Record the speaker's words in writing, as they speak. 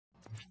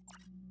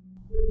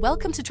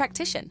Welcome to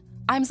Traktician.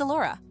 I'm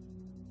Zalora.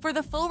 For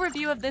the full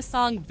review of this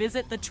song,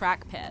 visit the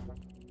track pit.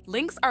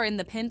 Links are in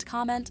the pinned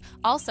comment.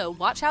 Also,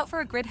 watch out for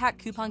a grid hack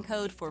coupon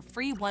code for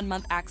free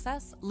 1-month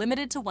access,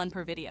 limited to 1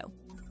 per video.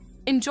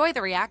 Enjoy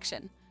the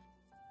reaction.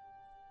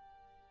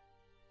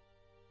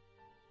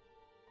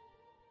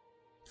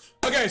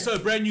 Okay, so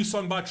brand new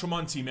song by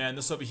Tremonti, man.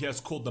 This over here is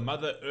called The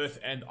Mother Earth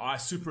and I.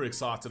 Super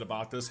excited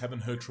about this.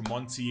 Haven't heard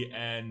Tremonti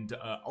and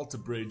Alter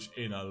Bridge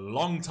in a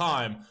long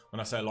time. When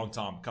I say a long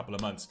time, a couple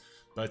of months.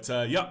 But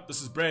yeah,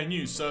 this is brand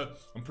new. So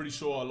I'm pretty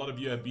sure a lot of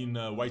you have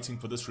been waiting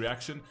for this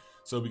reaction.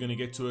 So we're going to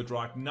get to it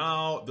right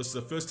now. This is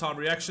a first time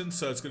reaction,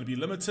 so it's going to be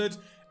limited.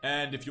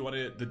 And if you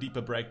want the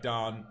deeper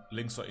breakdown,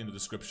 links are in the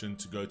description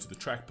to go to the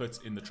track pit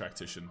in the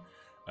Traktician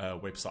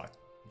website.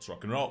 Let's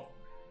rock and roll.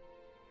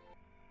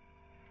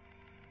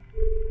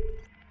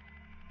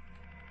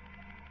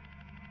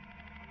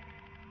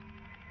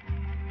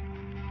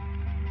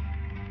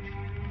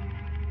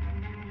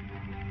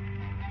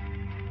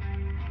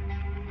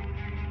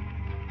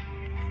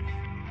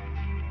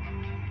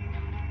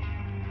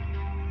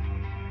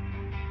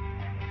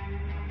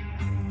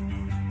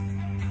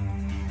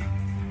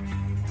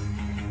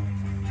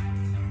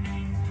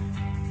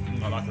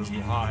 I like those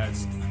little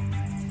hi-hats.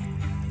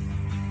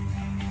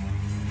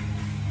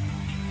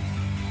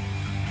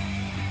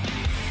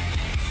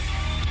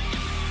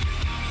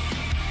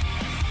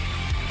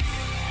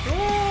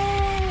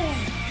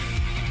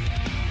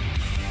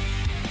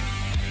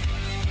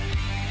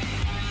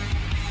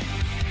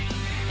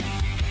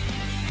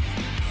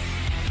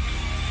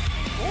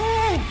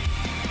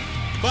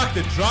 Fuck,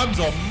 the drums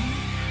are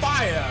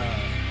fire!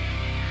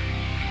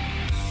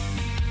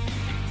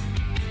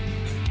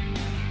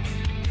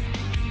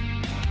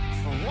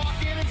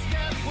 Walking in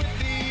step with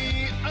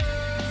the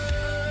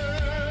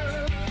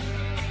earth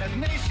as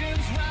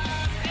nations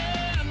rise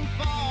and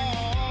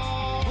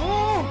fall.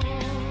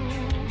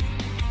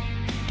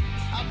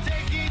 I'll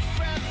take each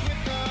breath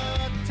with the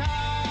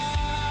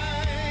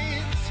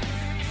tides,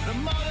 the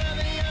mother,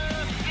 the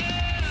earth,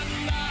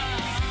 and I.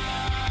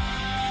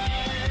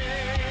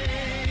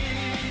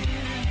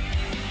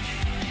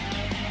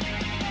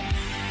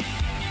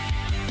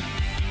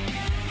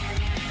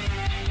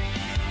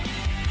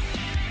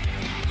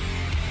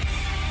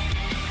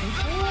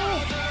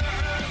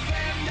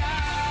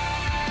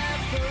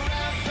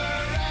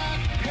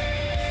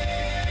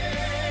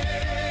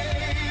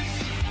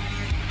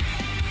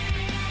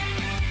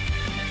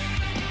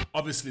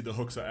 Obviously, the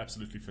hooks are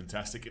absolutely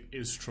fantastic. It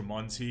is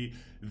Tremonti.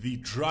 The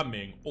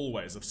drumming,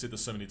 always, I've said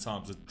this so many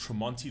times, the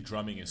Tremonti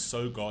drumming is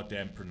so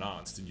goddamn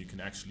pronounced, and you can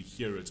actually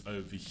hear it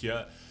over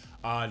here.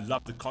 I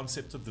love the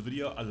concept of the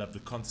video. I love the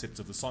concept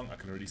of the song. I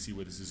can already see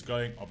where this is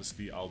going.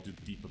 Obviously, I'll do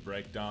the deeper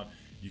breakdown.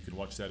 You can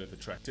watch that at the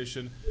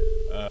Traktician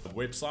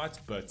website.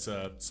 But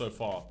so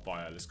far,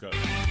 fire. Let's go.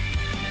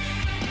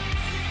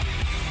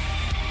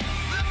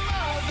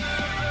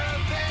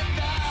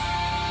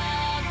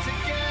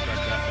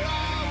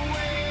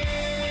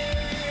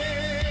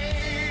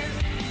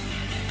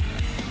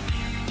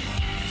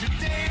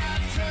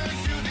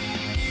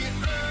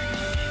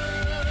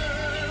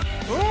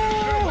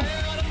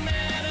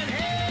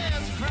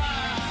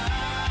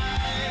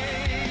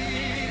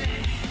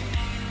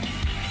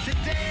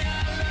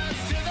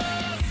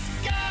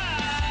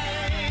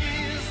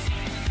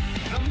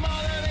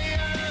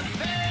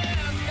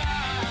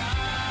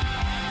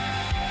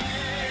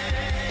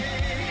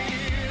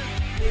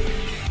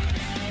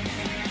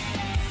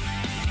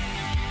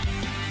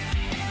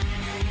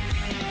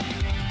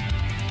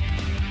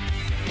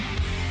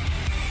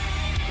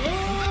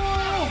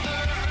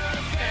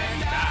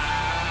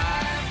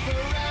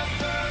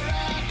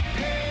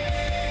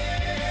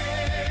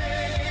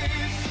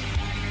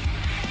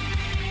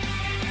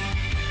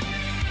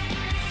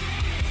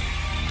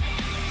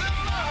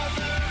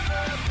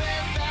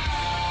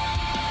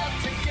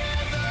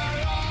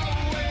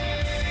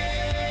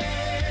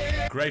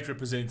 Great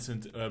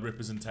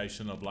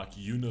representation of like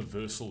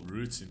universal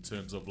roots in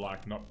terms of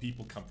like not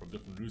people come from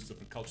different roots,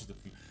 different cultures,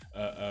 different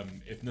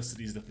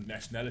ethnicities, different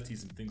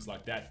nationalities and things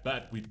like that,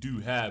 but we do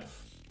have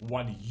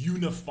one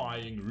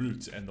unifying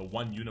root, and the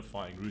one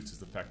unifying root is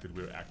the fact that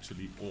we're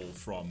actually all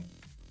from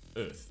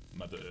Earth,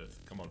 Mother Earth.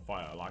 Come on,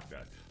 fire, I like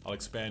that. I'll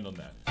expand on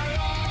that.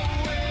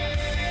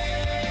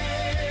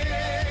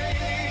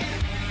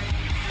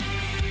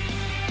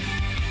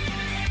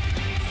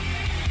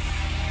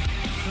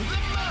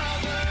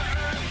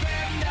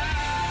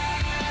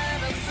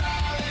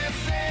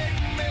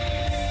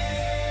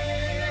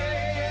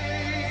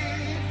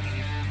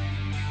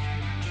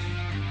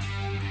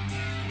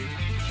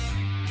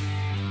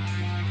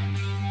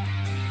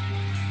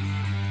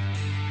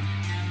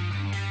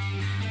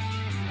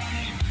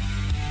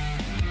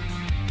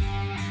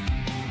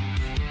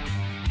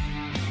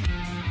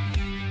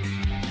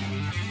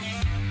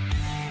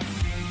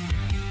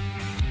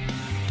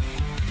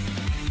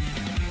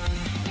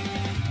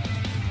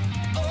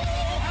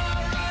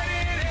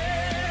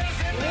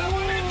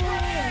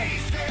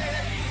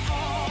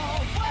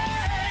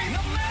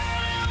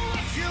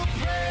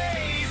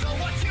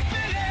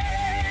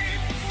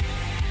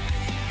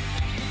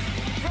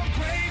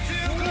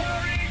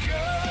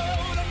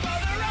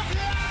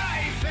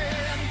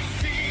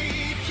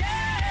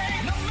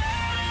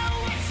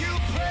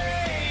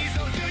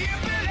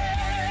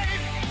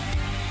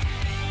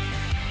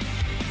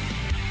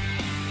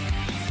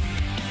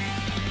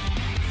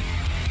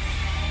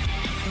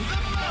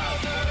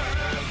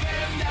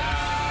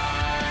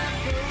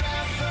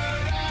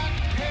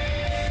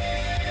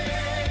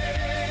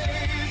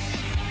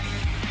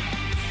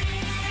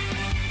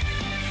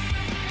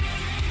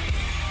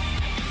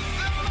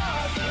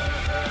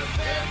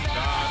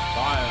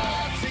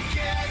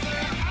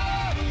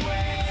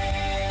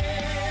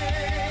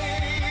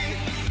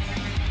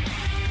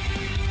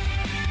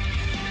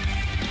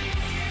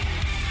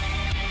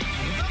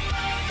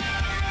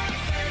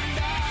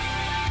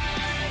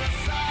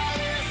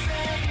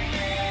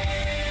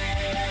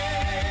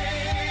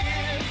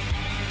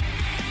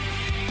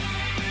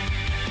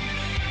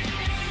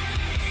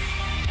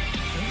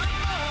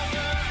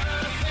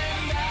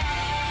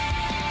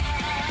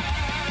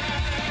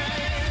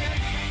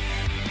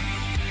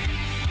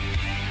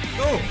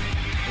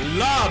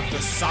 love the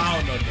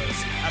sound of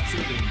this.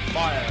 Absolutely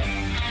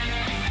fire.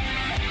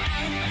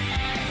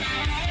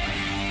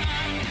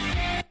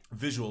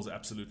 Visuals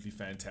absolutely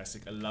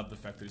fantastic. I love the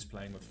fact that he's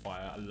playing with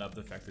fire. I love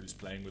the fact that he's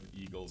playing with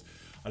eagles.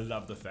 I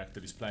love the fact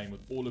that he's playing with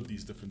all of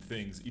these different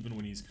things. Even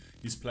when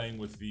he's playing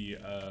with the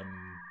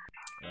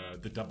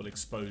double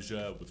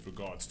exposure with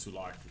regards to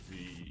like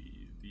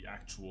the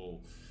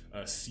actual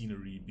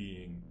scenery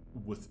being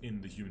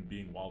within the human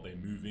being while they're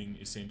moving,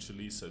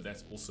 essentially. So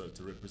that's also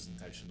a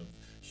representation of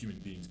human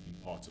beings being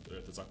part of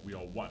Earth. It's like we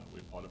are one.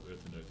 We're part of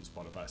Earth and Earth is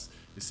part of us,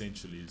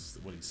 essentially, is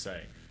what he's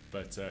saying.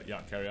 But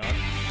yeah, carry on.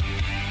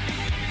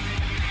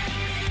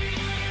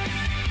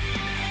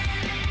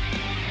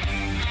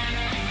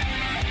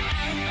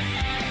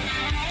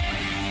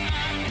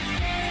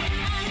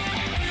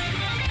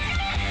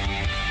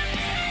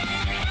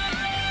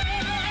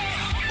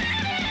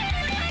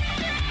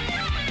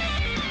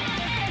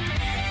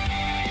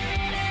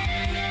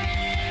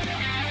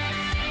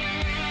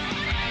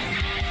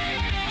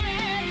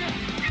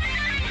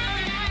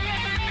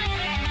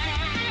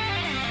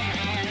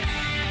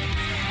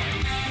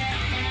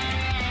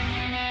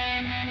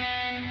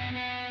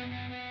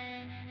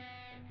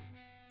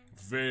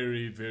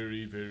 Very,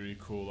 very, very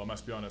cool. I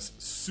must be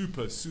honest,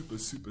 super, super,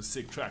 super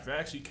sick track.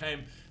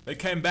 They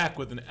came back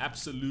with an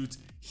absolute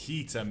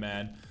heater,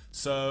 man.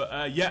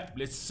 So yeah,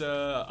 let's.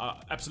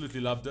 I absolutely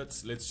loved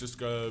it. Let's just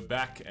go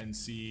back and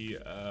see.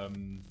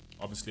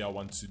 Obviously, I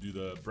want to do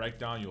the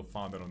breakdown. You'll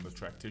find that on the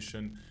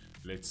Traktician.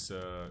 Let's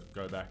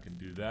go back and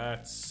do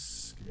that.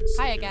 Give me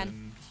a Hi second.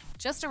 again.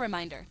 Just a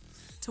reminder,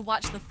 to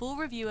watch the full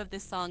review of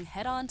this song,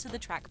 head on to the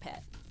track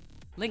pit.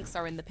 Links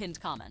are in the pinned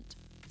comment.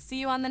 See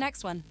you on the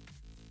next one.